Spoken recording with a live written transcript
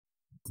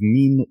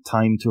mean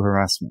time to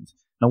harassment.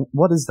 Now,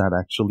 what is that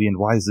actually, and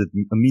why is it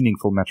a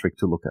meaningful metric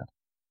to look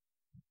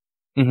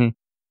at? Mm-hmm.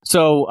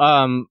 So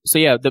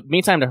yeah, the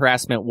mean time to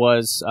harassment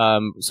was,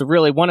 so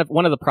really one of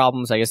the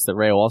problems, I guess, that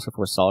Rayo also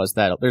foresaw is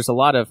that there's a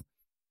lot of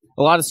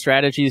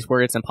strategies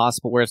where it's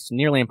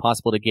nearly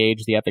impossible to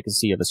gauge the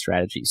efficacy of a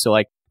strategy. So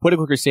like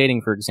political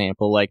crusading, for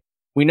example, like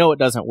we know it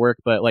doesn't work,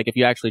 but like if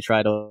you actually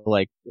try to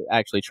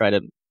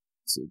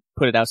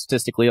put it out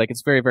statistically, like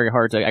it's very, very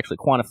hard to actually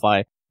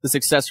quantify the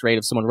success rate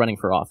of someone running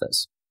for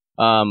office.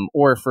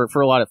 Or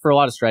for a lot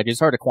of strategies, it's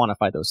hard to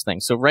quantify those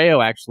things. So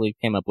Rayo actually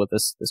came up with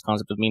this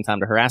concept of mean time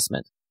to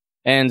harassment.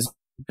 And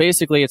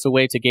basically it's a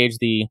way to gauge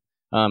the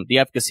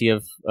efficacy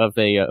of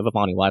a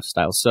Bonnie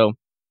lifestyle. So,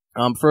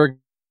 for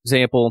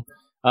example,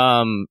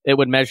 it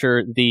would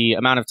measure the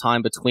amount of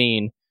time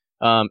between,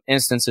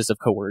 instances of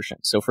coercion.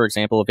 So, for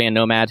example, a van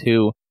nomad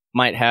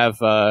might have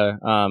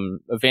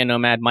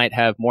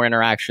more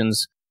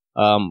interactions,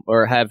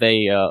 or have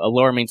a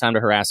lower mean time to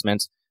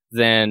harassment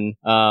than,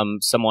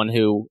 someone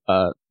who,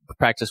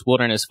 practiced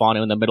wilderness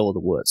fauna in the middle of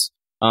the woods.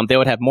 They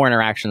would have more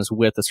interactions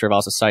with the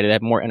servile society. They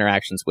have more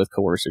interactions with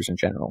coercers in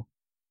general.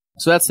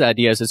 So that's the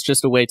idea. Is it's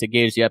just a way to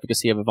gauge the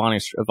efficacy of a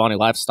Bonnie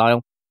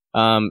lifestyle.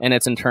 And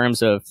it's in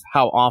terms of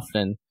how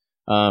often,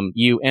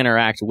 you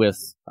interact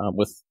with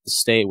the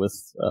state, with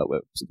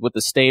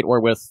the state or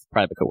with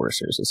private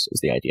coercers is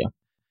the idea.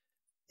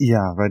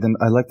 Yeah, right. And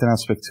I like that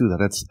aspect too,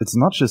 that it's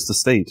not just the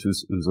state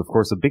who's of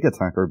course a big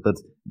attacker, but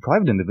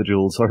private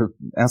individuals are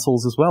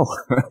assholes as well,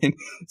 right?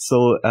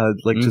 So,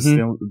 just,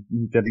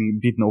 getting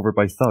beaten over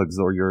by thugs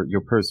or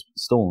your purse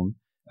stolen,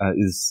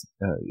 is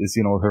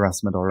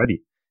harassment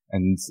already.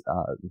 And,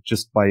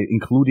 just by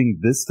including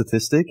this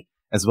statistic,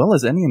 as well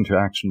as any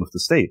interaction with the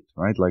state,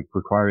 right? Like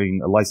requiring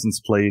a license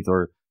plate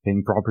or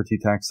paying property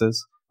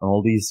taxes or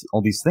all these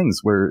things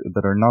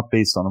that are not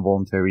based on a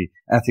voluntary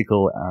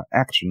ethical,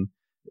 action,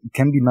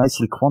 can be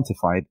nicely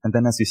quantified, and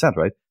then, as you said,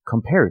 right,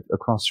 compared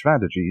across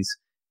strategies,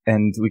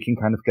 and we can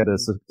kind of get a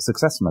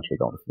success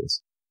metric out of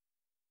this.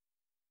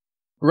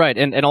 Right,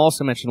 and I'll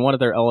also mention one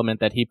other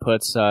element that he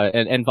puts,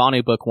 in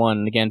Vonnie Book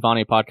 1, again,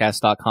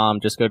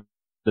 VonniePodcast.com, just go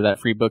to that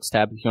free books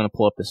tab if you want to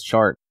pull up this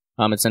chart.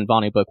 It's in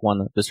Vonnie Book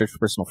 1, The Search for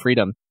Personal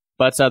Freedom.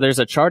 But there's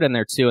a chart in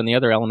there too, and the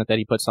other element that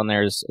he puts on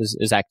there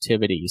is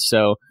activity.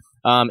 So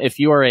if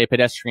you are a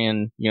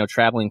pedestrian,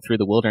 traveling through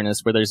the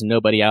wilderness where there's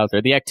nobody out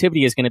there, the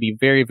activity is going to be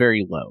very,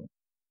 very low.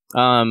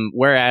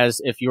 Whereas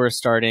if you are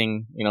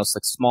starting, it's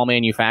like small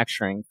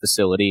manufacturing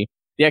facility,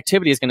 the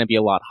activity is going to be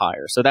a lot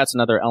higher. So that's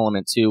another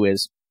element too.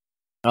 Is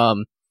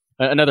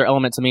another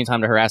element to mean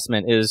time to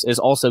harassment is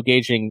also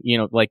gauging,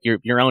 like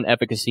your own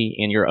efficacy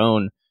and your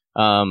own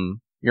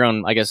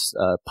I guess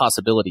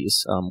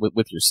possibilities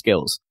with your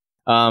skills.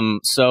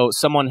 So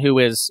someone who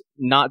is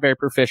not very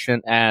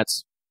proficient at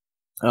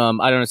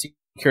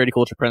security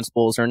culture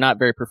principles, or not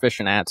very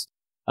proficient at,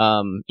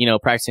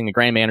 practicing the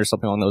Grand Man or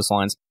something along those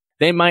lines,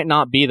 they might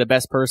not be the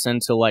best person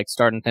to like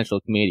start an intentional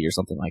community or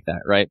something like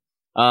that, right?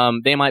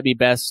 They might be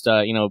best,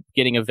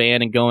 getting a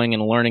van and going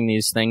and learning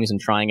these things and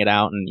trying it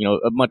out, and,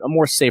 a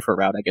more safer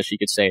route, I guess you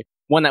could say,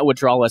 one that would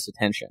draw less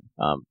attention,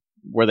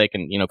 where they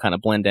can, kind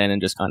of blend in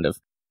and just kind of,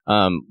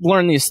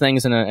 learn these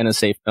things in a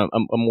safe, a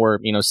more,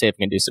 safe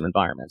and conducive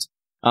environment.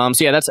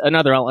 So yeah, that's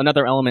another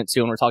element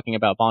too when we're talking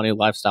about Bonnie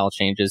lifestyle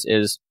changes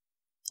is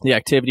the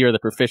activity or the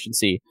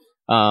proficiency,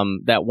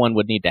 that one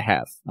would need to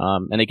have.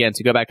 And again,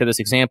 to go back to this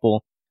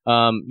example,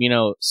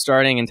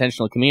 starting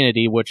intentional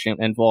community, which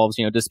involves,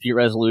 dispute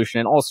resolution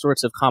and all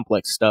sorts of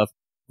complex stuff,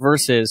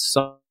 versus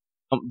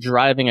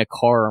driving a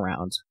car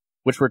around,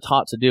 which we're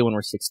taught to do when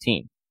we're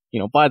 16,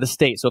 by the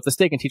state. So if the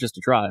state can teach us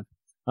to drive,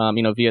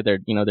 via their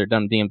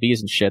dumb DMVs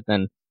and shit,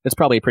 then it's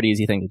probably a pretty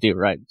easy thing to do,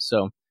 right?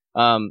 So,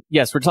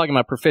 yes, we're talking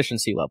about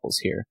proficiency levels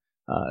here,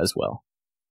 as well.